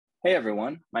Hey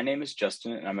everyone, my name is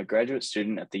Justin and I'm a graduate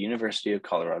student at the University of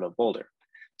Colorado Boulder.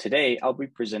 Today, I'll be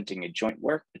presenting a joint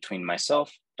work between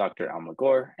myself, Dr.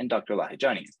 Almagor, and Dr.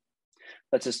 Lahijanian.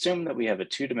 Let's assume that we have a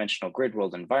two-dimensional grid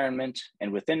world environment,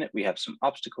 and within it we have some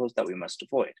obstacles that we must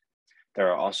avoid. There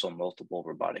are also multiple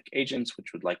robotic agents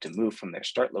which would like to move from their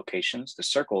start locations, the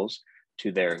circles,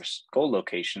 to their goal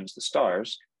locations, the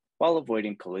stars, while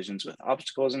avoiding collisions with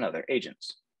obstacles and other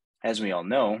agents. As we all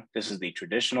know, this is the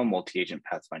traditional multi-agent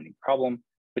pathfinding problem,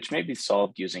 which may be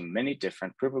solved using many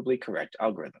different provably correct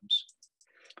algorithms.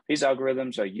 These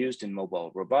algorithms are used in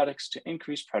mobile robotics to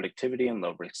increase productivity in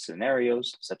low-risk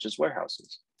scenarios, such as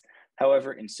warehouses.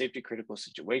 However, in safety-critical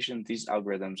situations, these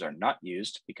algorithms are not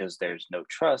used because there's no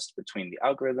trust between the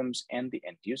algorithms and the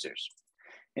end users.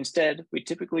 Instead, we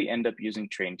typically end up using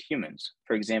trained humans.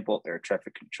 For example, air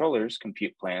traffic controllers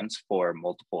compute plans for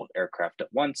multiple aircraft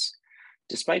at once,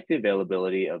 despite the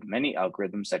availability of many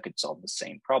algorithms that could solve the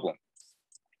same problem.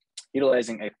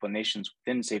 Utilizing explanations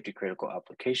within safety-critical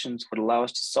applications would allow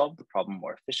us to solve the problem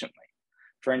more efficiently.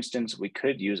 For instance, we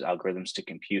could use algorithms to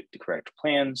compute the correct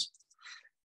plans,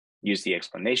 use the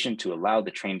explanation to allow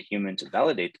the trained human to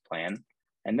validate the plan,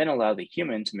 and then allow the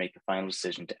human to make the final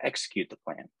decision to execute the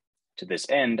plan. To this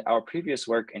end, our previous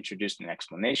work introduced an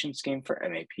explanation scheme for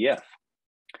MAPF.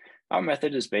 Our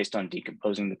method is based on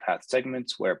decomposing the path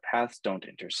segments where paths don't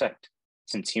intersect.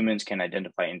 Since humans can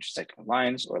identify intersecting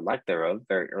lines or lack thereof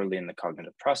very early in the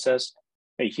cognitive process,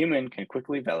 a human can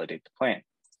quickly validate the plan.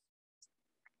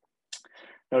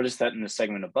 Notice that in the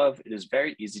segment above, it is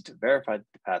very easy to verify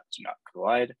that the paths do not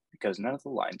collide because none of the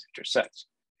lines intersect.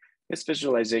 This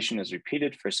visualization is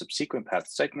repeated for subsequent path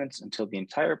segments until the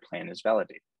entire plan is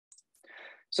validated.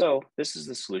 So this is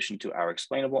the solution to our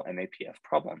explainable MAPF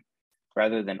problem.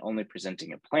 Rather than only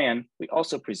presenting a plan, we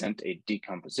also present a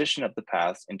decomposition of the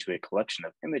paths into a collection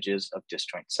of images of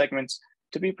disjoint segments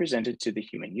to be presented to the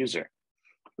human user.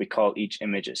 We call each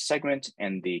image a segment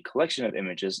and the collection of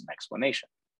images an explanation.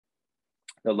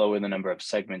 The lower the number of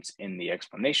segments in the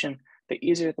explanation, the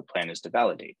easier the plan is to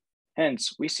validate.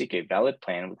 Hence, we seek a valid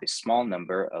plan with a small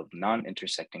number of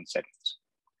non-intersecting segments.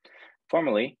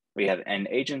 Formally, we have n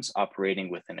agents operating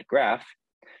within a graph,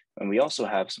 and we also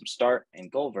have some start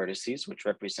and goal vertices, which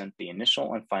represent the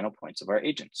initial and final points of our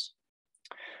agents.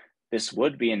 This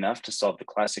would be enough to solve the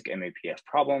classic MAPF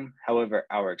problem. However,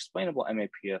 our explainable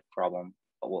MAPF problem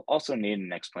will also need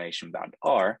an explanation bound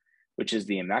R, which is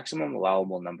the maximum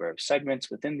allowable number of segments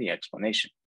within the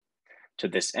explanation. To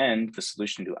this end, the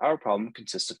solution to our problem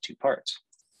consists of two parts.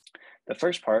 The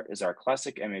first part is our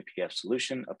classic MAPF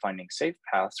solution of finding safe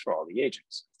paths for all the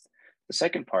agents. The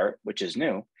second part, which is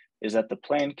new, is that the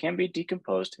plan can be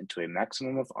decomposed into a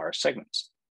maximum of R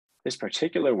segments. This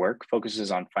particular work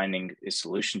focuses on finding a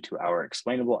solution to our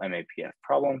explainable MAPF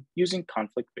problem using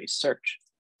conflict-based search.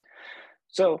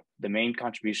 So the main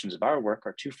contributions of our work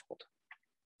are twofold.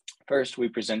 First, we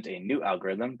present a new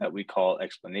algorithm that we call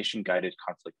explanation-guided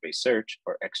conflict-based search,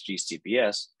 or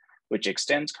XG-CBS, which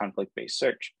extends conflict-based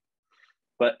search.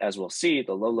 But as we'll see,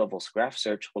 the low-level graph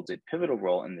search holds a pivotal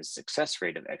role in the success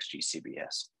rate of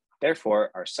XG-CBS. Therefore,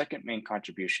 our second main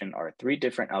contribution are three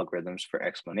different algorithms for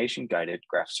explanation-guided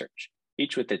graph search,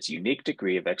 each with its unique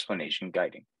degree of explanation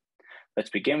guiding. Let's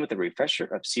begin with a refresher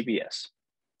of CBS.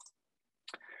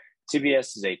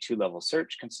 CBS is a two-level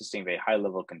search consisting of a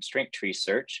high-level constraint tree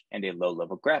search and a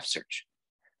low-level graph search.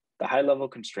 The high-level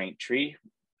constraint tree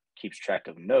keeps track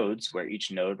of nodes where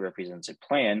each node represents a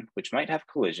plan which might have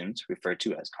collisions referred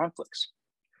to as conflicts.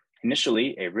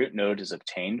 Initially, a root node is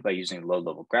obtained by using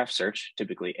low-level graph search,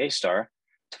 typically A*, to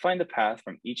find the path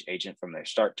from each agent from their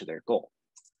start to their goal.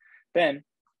 Then,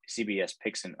 CBS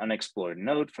picks an unexplored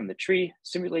node from the tree,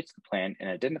 simulates the plan, and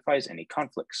identifies any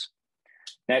conflicts.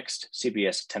 Next,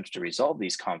 CBS attempts to resolve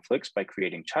these conflicts by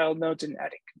creating child nodes and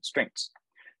adding constraints.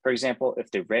 For example, if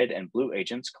the red and blue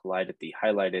agents collide at the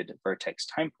highlighted vertex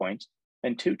time point,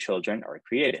 then two children are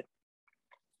created.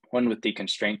 One with the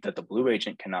constraint that the blue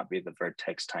agent cannot be the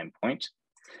vertex time point,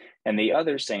 and the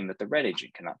other saying that the red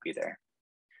agent cannot be there.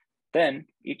 Then,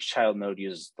 each child node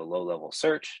uses the low-level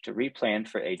search to replan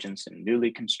for agents and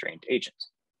newly constrained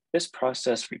agents. This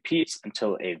process repeats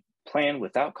until a plan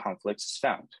without conflicts is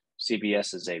found.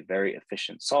 CBS is a very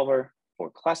efficient solver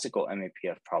for classical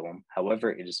MAPF problem.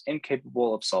 However, it is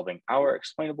incapable of solving our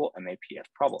explainable MAPF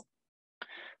problem.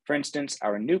 For instance,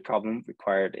 our new problem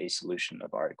required a solution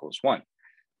of R equals 1.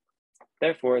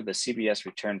 Therefore, the CBS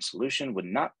returned solution would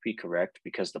not be correct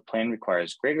because the plan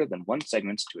requires greater than one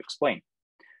segment to explain.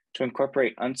 To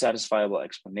incorporate unsatisfiable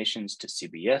explanations to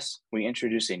CBS, we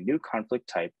introduce a new conflict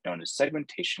type known as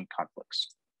segmentation conflicts.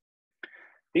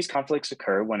 These conflicts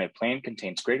occur when a plan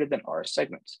contains greater than R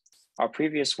segments. Our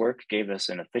previous work gave us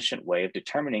an efficient way of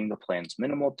determining the plan's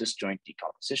minimal disjoint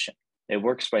decomposition. It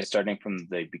works by starting from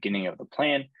the beginning of the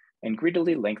plan and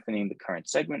greedily lengthening the current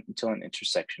segment until an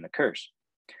intersection occurs.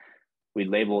 We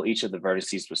label each of the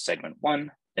vertices with segment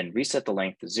 1, then reset the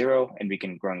length to 0 and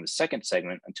begin growing the second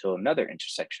segment until another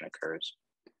intersection occurs.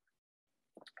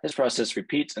 This process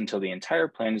repeats until the entire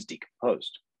plan is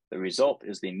decomposed. The result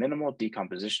is the minimal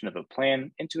decomposition of a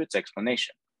plan into its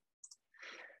explanation.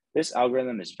 This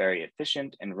algorithm is very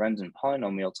efficient and runs in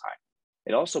polynomial time.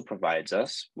 It also provides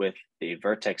us with the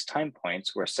vertex time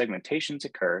points where segmentations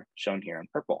occur, shown here in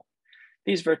purple.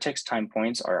 These vertex time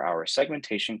points are our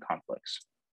segmentation conflicts.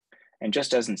 And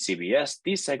just as in CBS,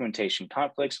 these segmentation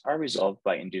conflicts are resolved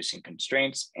by inducing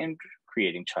constraints and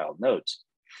creating child nodes.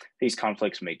 These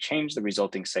conflicts may change the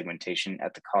resulting segmentation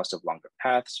at the cost of longer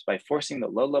paths by forcing the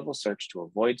low-level search to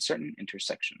avoid certain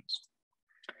intersections.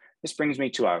 This brings me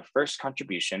to our first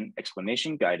contribution,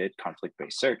 explanation-guided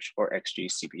conflict-based search, or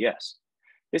XG-CBS.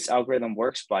 This algorithm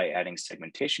works by adding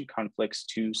segmentation conflicts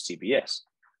to CBS.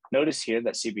 Notice here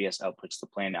that CBS outputs the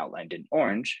plan outlined in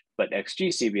orange, but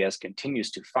XG-CBS continues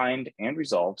to find and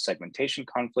resolve segmentation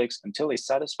conflicts until a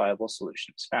satisfiable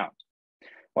solution is found.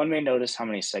 One may notice how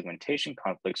many segmentation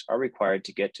conflicts are required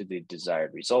to get to the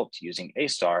desired result using A*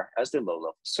 as the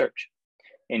low-level search.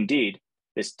 Indeed,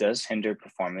 this does hinder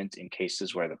performance in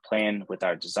cases where the plan with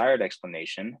our desired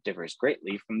explanation differs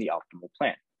greatly from the optimal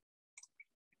plan.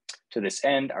 To this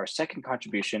end, our second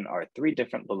contribution are 3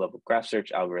 different low-level graph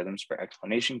search algorithms for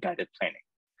explanation-guided planning.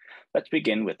 Let's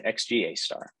begin with XG-A*.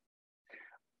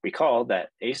 Recall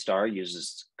that A*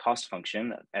 uses cost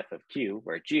function of f of q,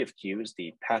 where g of q is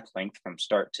the path length from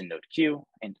start to node q,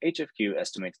 and h of q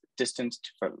estimates the distance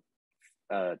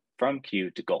from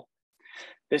q to goal.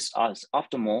 This is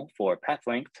optimal for path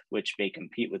length, which may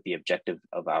compete with the objective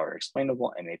of our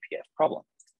explainable MAPF problem.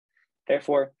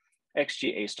 Therefore,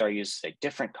 XG-A* uses a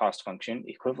different cost function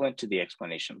equivalent to the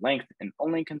explanation length and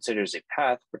only considers a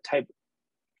path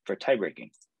for tie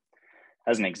breaking.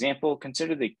 As an example,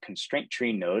 consider the constraint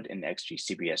tree node in the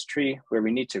XG-CBS tree where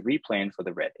we need to replan for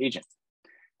the red agent.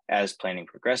 As planning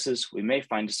progresses, we may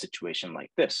find a situation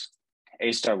like this.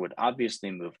 A* would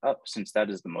obviously move up since that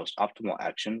is the most optimal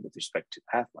action with respect to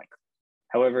path length.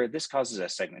 However, this causes a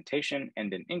segmentation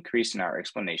and an increase in our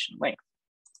explanation length.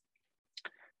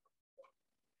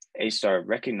 A*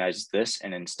 recognizes this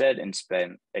and instead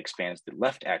expands the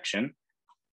left action,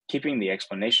 keeping the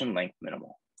explanation length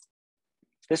minimal.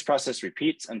 This process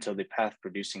repeats until the path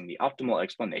producing the optimal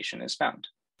explanation is found.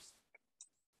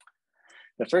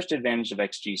 The first advantage of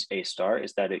XG-A*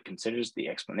 is that it considers the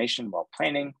explanation while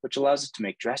planning, which allows us to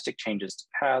make drastic changes to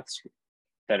paths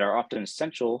that are often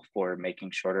essential for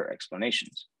making shorter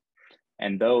explanations.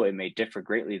 And though it may differ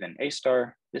greatly than A*,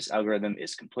 this algorithm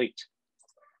is complete.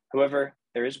 However,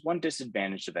 there is one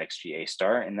disadvantage of XG-A*,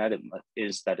 and that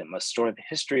it must store the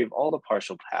history of all the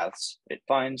partial paths it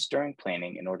finds during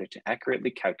planning in order to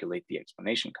accurately calculate the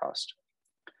explanation cost.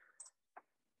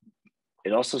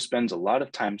 It also spends a lot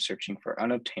of time searching for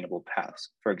unobtainable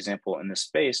paths. For example, in this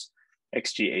space,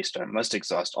 XG-A* must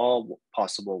exhaust all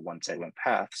possible one-segment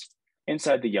paths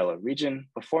inside the yellow region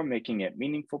before making it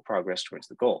meaningful progress towards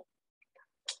the goal.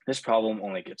 This problem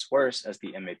only gets worse as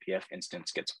the MAPF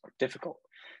instance gets more difficult.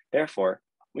 Therefore,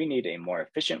 we need a more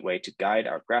efficient way to guide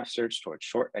our graph search towards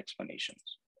short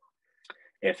explanations.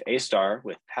 If A*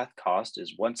 with path cost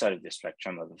is one side of the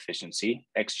spectrum of efficiency,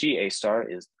 XG-A*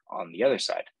 is on the other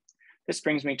side. This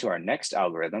brings me to our next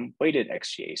algorithm, weighted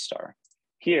XG-A*.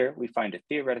 Here, we find a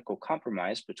theoretical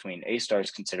compromise between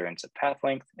A*'s considerance of path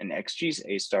length and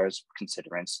XG-A*'s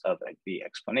considerance of the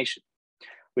explanation.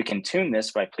 We can tune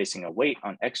this by placing a weight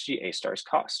on XG-A*'s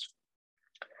cost.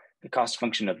 The cost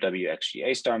function of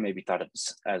WXG-A* may be thought of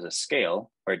as a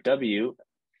scale, where W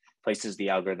places the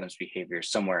algorithm's behavior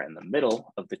somewhere in the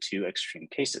middle of the 2 extreme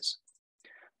cases.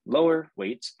 Lower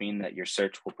weights mean that your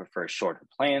search will prefer shorter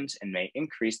plans and may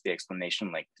increase the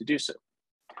explanation length to do so.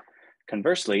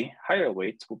 Conversely, higher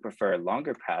weights will prefer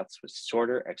longer paths with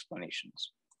shorter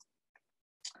explanations.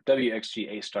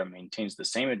 WXG-A* maintains the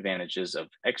same advantages of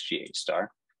XG-A*,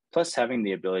 plus having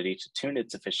the ability to tune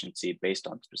its efficiency based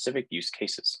on specific use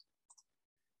cases.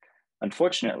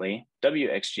 Unfortunately,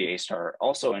 WXG-A*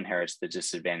 also inherits the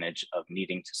disadvantage of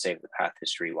needing to save the path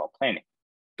history while planning.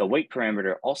 The weight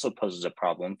parameter also poses a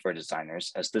problem for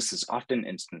designers as this is often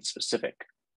instance-specific.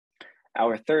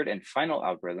 Our third and final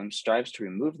algorithm strives to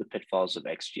remove the pitfalls of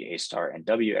XG-A* and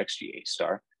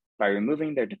WXG-A* by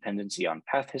removing their dependency on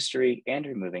path history and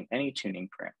removing any tuning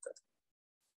parameter.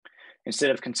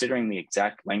 Instead of considering the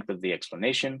exact length of the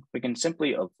explanation, we can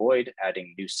simply avoid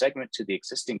adding new segment to the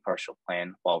existing partial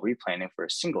plan while replanning for a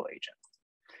single agent.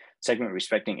 Segment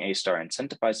respecting A star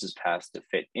incentivizes paths to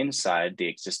fit inside the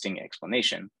existing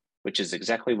explanation, which is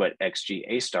exactly what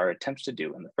XG-A star attempts to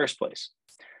do in the first place.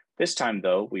 This time,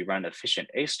 though, we run efficient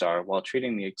A star while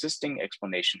treating the existing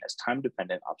explanation as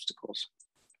time-dependent obstacles.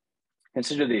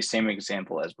 Consider the same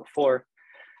example as before.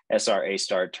 SR-A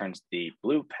star turns the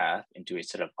blue path into a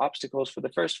set of obstacles for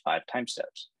the first 5 time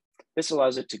steps. This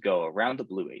allows it to go around the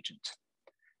blue agent.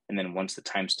 And then once the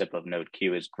time step of node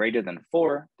Q is greater than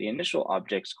 4, the initial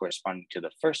objects corresponding to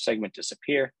the first segment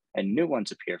disappear and new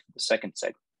ones appear for the second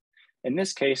segment. In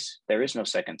this case, there is no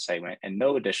second segment and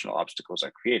no additional obstacles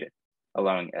are created,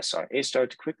 allowing SR-A star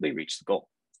to quickly reach the goal.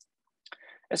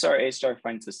 SR-A star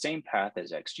finds the same path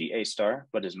as XG-A star,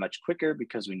 but is much quicker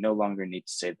because we no longer need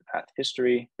to save the path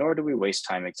history, nor do we waste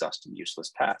time exhausting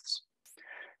useless paths.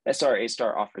 SR-A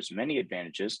star offers many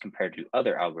advantages compared to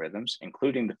other algorithms,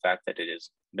 including the fact that it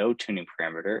is no tuning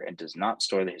parameter and does not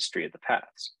store the history of the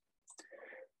paths.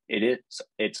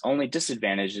 Its only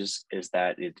disadvantages is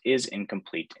that it is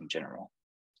incomplete in general.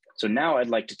 So now I'd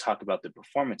like to talk about the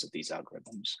performance of these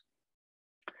algorithms.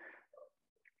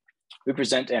 We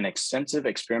present an extensive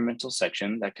experimental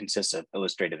section that consists of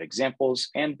illustrative examples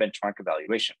and benchmark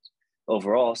evaluations.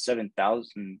 Overall,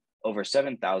 over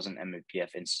 7,000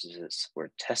 MAPF instances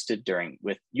were tested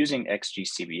using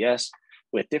XG-CBS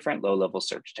with different low-level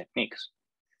search techniques.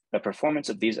 The performance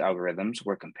of these algorithms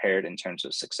were compared in terms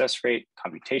of success rate,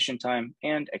 computation time,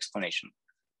 and explanation.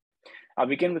 I'll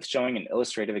begin with showing an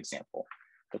illustrative example.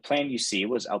 The plan you see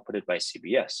was outputted by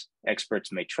CBS.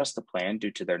 Experts may trust the plan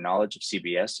due to their knowledge of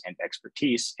CBS and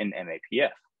expertise in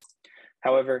MAPF.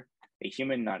 However, a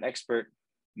human non-expert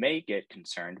may get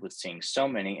concerned with seeing so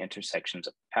many intersections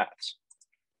of paths.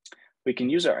 We can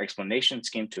use our explanation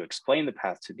scheme to explain the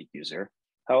path to the user.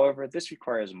 However, this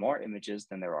requires more images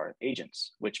than there are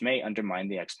agents, which may undermine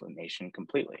the explanation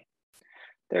completely.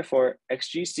 Therefore,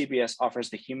 XG-CBS offers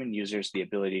the human users the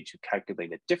ability to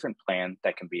calculate a different plan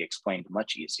that can be explained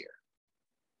much easier.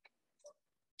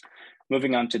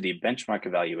 Moving on to the benchmark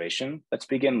evaluation, let's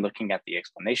begin looking at the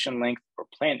explanation length or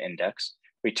plan index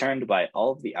returned by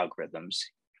all of the algorithms.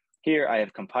 Here, I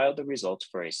have compiled the results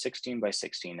for a 16 by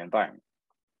 16 environment.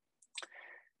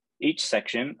 Each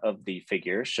section of the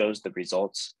figure shows the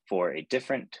results for a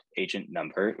different agent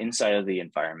number inside of the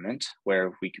environment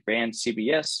where we ran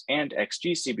CBS and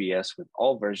XG-CBS with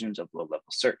all versions of low-level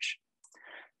search.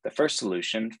 The first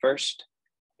solution, first,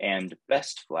 and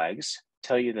best flags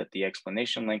tell you that the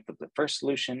explanation length of the first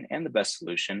solution and the best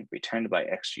solution returned by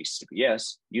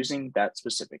XG-CBS using that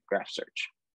specific graph search.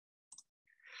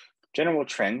 General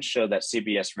trends show that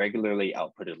CBS regularly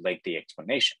outputted lengthy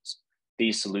explanations.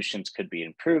 These solutions could be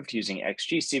improved using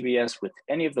XG-CBS with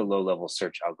any of the low-level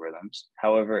search algorithms.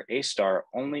 However, A star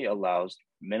only allowed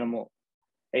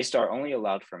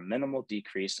for minimal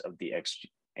decrease of the XG,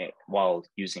 while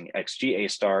using XG-A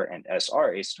star and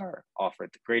SR-A star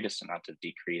offered the greatest amount of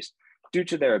decrease due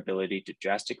to their ability to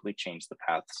drastically change the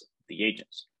paths of the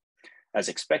agents. As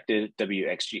expected,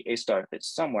 WXG-A star fits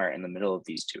somewhere in the middle of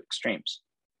these two extremes.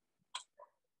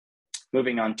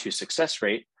 Moving on to success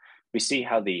rate, we see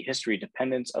how the history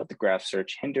dependence of the graph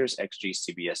search hinders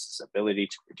XG-CBS's ability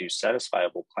to produce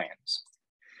satisfiable plans.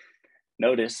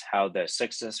 Notice how the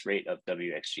success rate of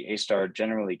WXG-A star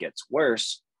generally gets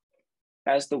worse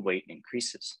as the weight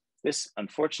increases. This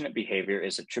unfortunate behavior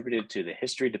is attributed to the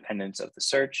history dependence of the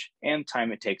search and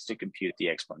time it takes to compute the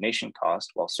explanation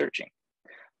cost while searching.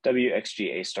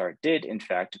 WXG-A star did, in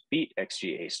fact, beat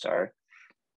XG-A star,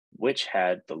 which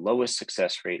had the lowest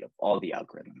success rate of all the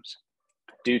algorithms,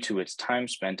 due to its time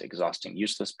spent exhausting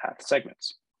useless path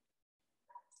segments.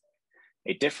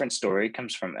 A different story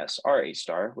comes from SR-A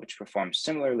star, which performs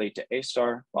similarly to A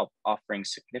star while offering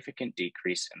significant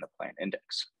decrease in the plan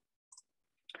index.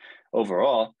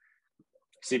 Overall,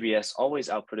 CBS always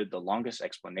outputted the longest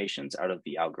explanations out of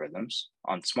the algorithms.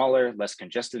 On smaller, less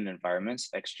congested environments,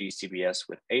 XG-CBS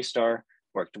with A star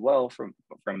worked well from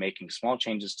making small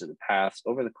changes to the paths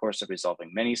over the course of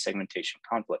resolving many segmentation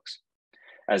conflicts.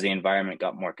 As the environment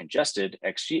got more congested,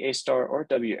 XG-A star or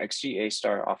WXG-A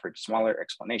star offered smaller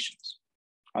explanations.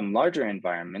 On larger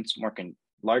environments,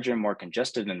 more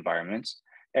congested environments,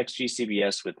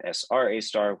 XG-CBS with SR-A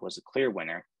star was a clear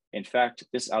winner. In fact,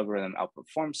 this algorithm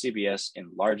outperformed CBS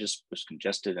in largest, most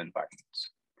congested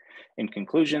environments. In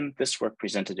conclusion, this work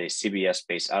presented a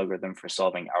CBS-based algorithm for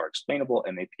solving our explainable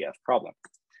MAPF problem.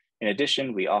 In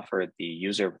addition, we offered the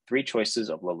user 3 choices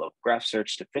of low-level graph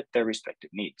search to fit their respective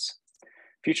needs.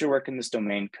 Future work in this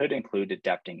domain could include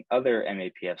adapting other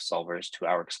MAPF solvers to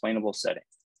our explainable setting.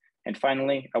 And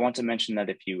finally, I want to mention that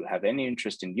if you have any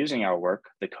interest in using our work,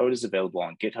 the code is available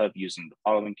on GitHub using the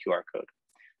following QR code.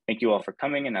 Thank you all for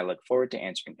coming, and I look forward to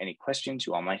answering any questions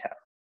you all might have.